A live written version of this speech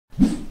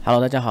Hello，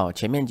 大家好。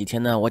前面几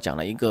天呢，我讲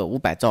了一个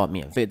500兆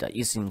免费的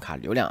eSIM卡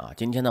流量啊。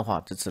今天的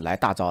话，这次来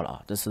大招了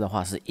啊。这次的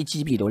话是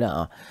1GB 流量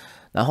啊。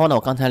然后呢，我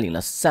刚才领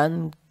了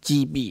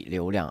3GB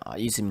流量啊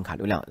，eSIM卡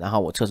流量。然后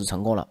我测试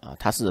成功了啊。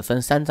它是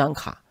分3张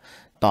卡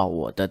到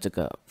我的这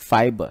个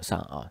Fiber 上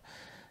啊。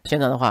现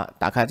在的话，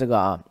打开这个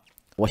啊，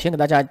我先给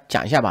大家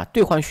讲一下吧。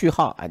兑换序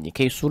号啊，你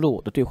可以输入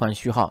我的兑换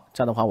序号，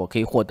这样的话我可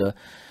以获得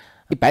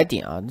100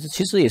点啊。这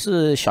其实也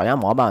是小羊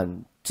毛吧。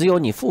只有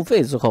你付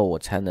费之后，我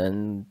才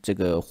能这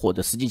个获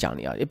得实际奖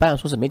励啊，一般来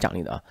说是没奖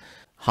励的啊。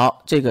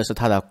好，这个是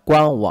它的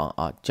官网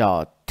啊，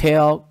叫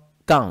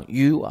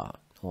Tel-U 啊，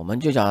我们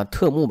就讲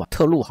特目吧，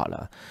特录好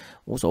了，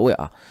无所谓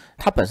啊。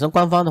它本身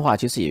官方的话，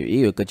其实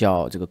也有一个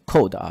叫这个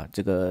code 啊，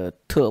这个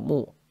特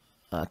目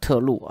啊、特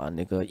录啊，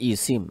那个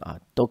eSIM 啊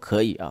都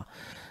可以啊。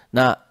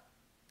那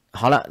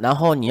好了，然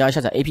后你要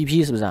下载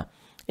APP 是不是啊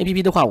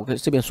 ？APP 的话，我可以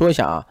这边说一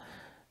下啊，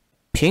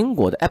苹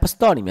果的 App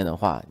Store 里面的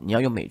话，你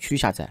要用美区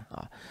下载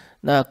啊。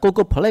那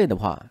Google Play 的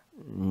话，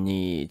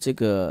你这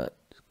个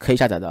可以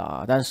下载的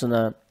啊，但是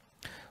呢，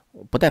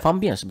不太方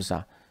便，是不是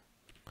啊？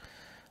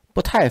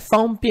不太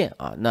方便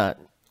啊。那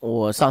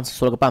我上次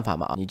说了个办法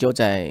嘛，你就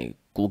在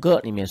谷歌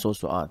里面搜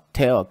索啊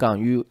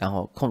 ，Tel-U， 然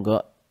后空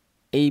格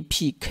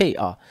APK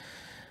啊，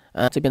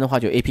这边的话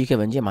就 APK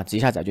文件嘛，直接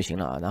下载就行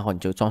了啊，然后你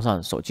就装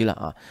上手机了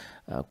啊，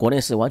国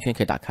内是完全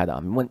可以打开的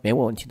啊，没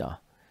问题的啊。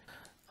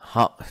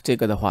好，这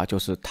个的话就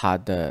是它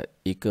的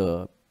一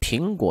个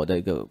苹果的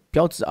一个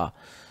标志啊。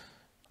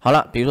好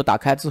了，比如说打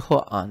开之后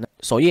啊，那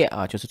首页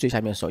啊就是最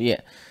下面首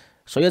页，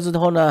首页之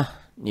后呢，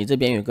你这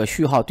边有个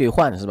序号兑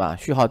换是吧？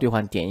序号兑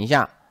换点一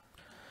下，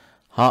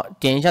好，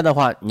点一下的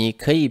话，你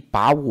可以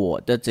把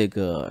我的这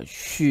个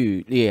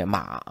序列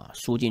码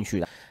输进去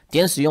的。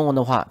点使用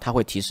的话，它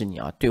会提示你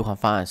啊，兑换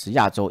方案是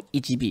亚洲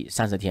1GB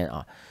 30天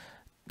啊。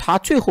它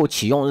最后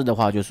启用日的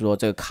话，就是说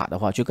这个卡的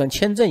话就跟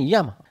签证一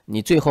样嘛，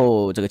你最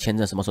后这个签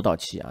证什么时候到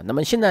期啊？那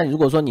么现在如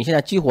果说你现在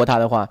激活它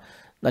的话，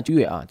那就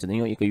月啊，只能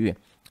用1个月。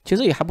其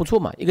实也还不错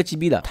嘛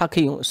，1GB 的，它可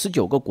以用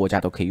19个国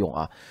家都可以用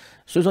啊，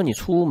所以说你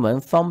出门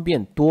方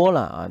便多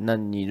了啊。那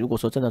你如果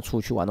说真的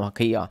出去玩的话，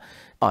可以啊，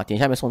点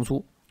下面送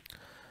出。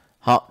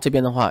好，这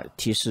边的话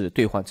提示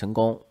兑换成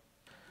功。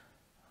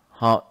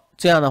好，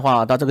这样的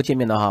话到这个界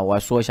面的话，我要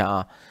说一下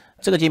啊，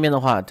这个界面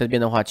的话，这边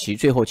的话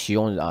最后启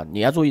用日啊，你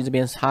要注意这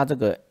边它这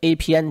个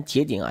APN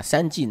节点啊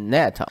，3G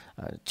Net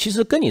其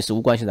实跟你是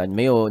无关系的，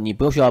你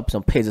不用需要什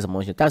么配置什么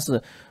东西，但是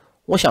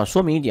我想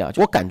说明一点啊，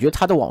我感觉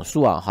它的网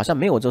速啊，好像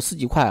没有这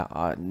4G 快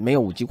啊，没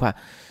有5G 快，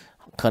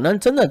可能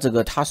真的这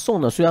个它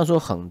送的虽然说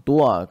很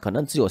多啊，可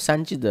能只有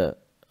3G 的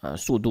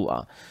速度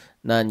啊，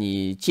那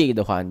你介意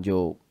的话你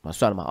就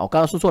算了嘛。我刚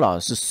刚说错了，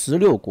是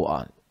16国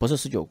啊，不是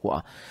19国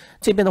啊。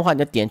这边的话你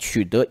要点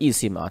取得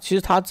eSIM 啊，其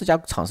实它这家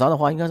厂商的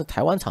话应该是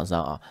台湾厂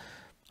商啊。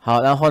好，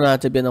然后呢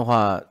这边的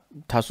话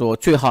他说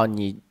最好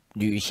你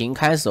旅行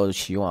开始就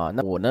启用啊，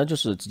那我呢就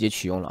是直接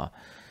启用了啊。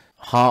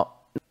好。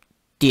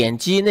点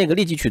击那个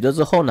立即取得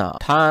之后呢，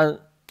它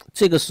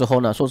这个时候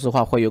呢，说实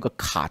话会有个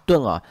卡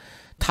顿啊，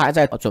它还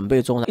在准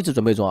备中，一直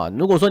准备中啊。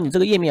如果说你这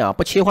个页面啊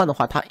不切换的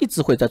话，它一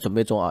直会在准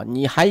备中啊。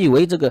你还以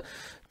为这个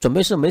准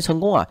备是没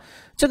成功啊？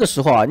这个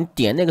时候啊，你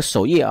点那个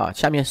首页啊，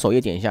下面首页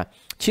点一下，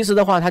其实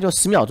的话它就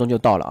10秒钟就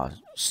到了啊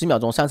，10秒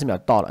钟30秒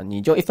到了，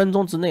你就1分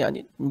钟之内啊，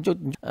你就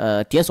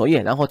点首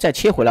页，然后再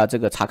切回了这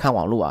个查看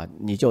网络啊，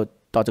你就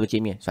到这个界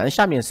面，反正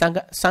下面3、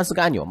4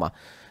个按钮嘛，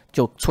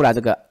就出来这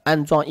个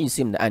安装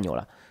eSIM 的按钮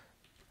了。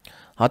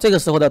好，这个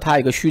时候呢，它有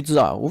一个须知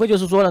啊，无非就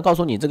是说呢，告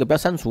诉你这个不要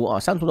删除啊，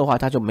删除的话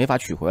它就没法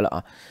取回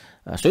了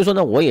啊。所以说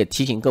呢，我也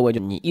提醒各位，就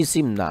你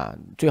eSIM 呢，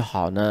最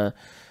好呢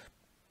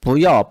不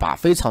要把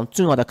非常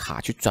重要的卡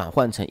去转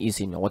换成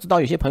eSIM。我知道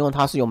有些朋友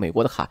他是用美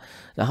国的卡，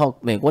然后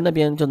美国那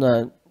边真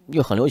的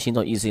又很流行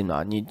这种 eSIM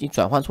啊，你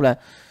转换出来，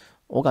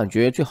我感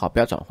觉最好不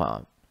要转换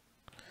啊。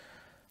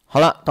好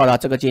了，到了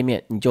这个界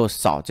面，你就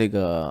扫这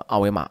个二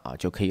维码啊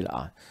就可以了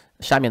啊。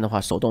下面的话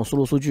手动输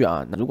入数据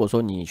啊，那如果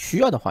说你需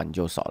要的话，你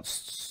就扫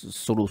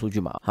输入数据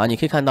码。好，你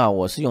可以看到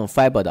我是用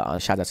Fiber 的啊，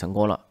下载成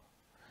功了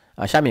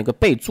啊。下面有个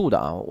备注的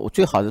啊，我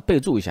最好是备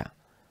注一下。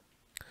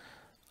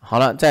好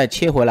了，再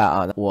切回来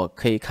啊，我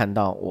可以看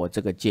到我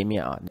这个界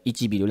面啊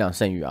，1GB 流量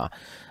剩余啊。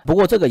不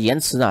过这个延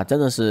迟呢，真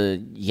的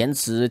是延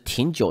迟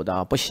挺久的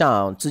啊，不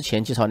像之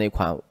前介绍那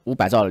款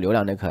500兆的流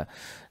量那个，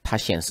它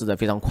显示的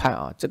非常快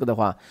啊。这个的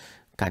话，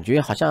感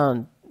觉好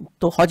像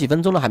都好几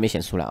分钟了还没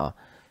显示出来啊。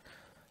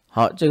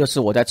好，这个是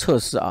我在测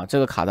试啊，这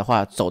个卡的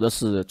话走的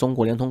是中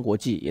国联通国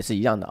际，也是一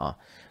样的啊，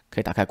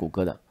可以打开谷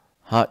歌的。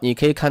好，你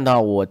可以看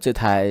到我这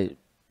台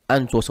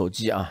安卓手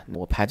机啊，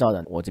我拍照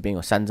的，我这边有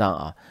3张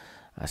啊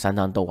，3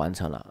张都完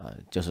成了啊，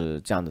就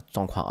是这样的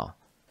状况啊。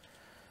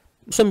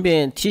顺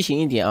便提醒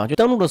一点啊，就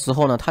登录的时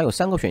候呢，它有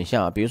3个选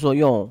项啊，比如说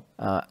用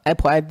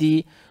Apple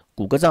ID、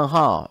谷歌账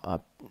号啊、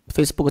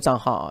Facebook 账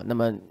号啊，那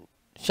么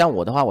像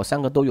我的话，我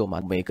3个都有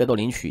嘛，每个都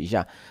领取一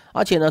下。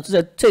而且呢，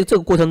在这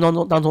个过程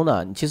当中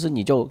呢，其实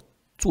你就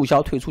注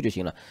销退出就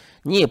行了，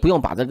你也不用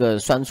把这个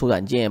删除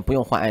软件，不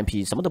用换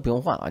IP， 什么都不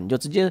用换啊，你就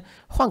直接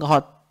换个号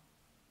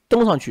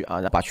登上去啊，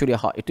把序列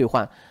号一兑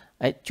换，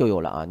哎，就有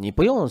了啊，你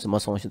不用什么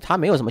东西，它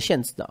没有什么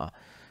限制的啊。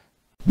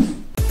拜。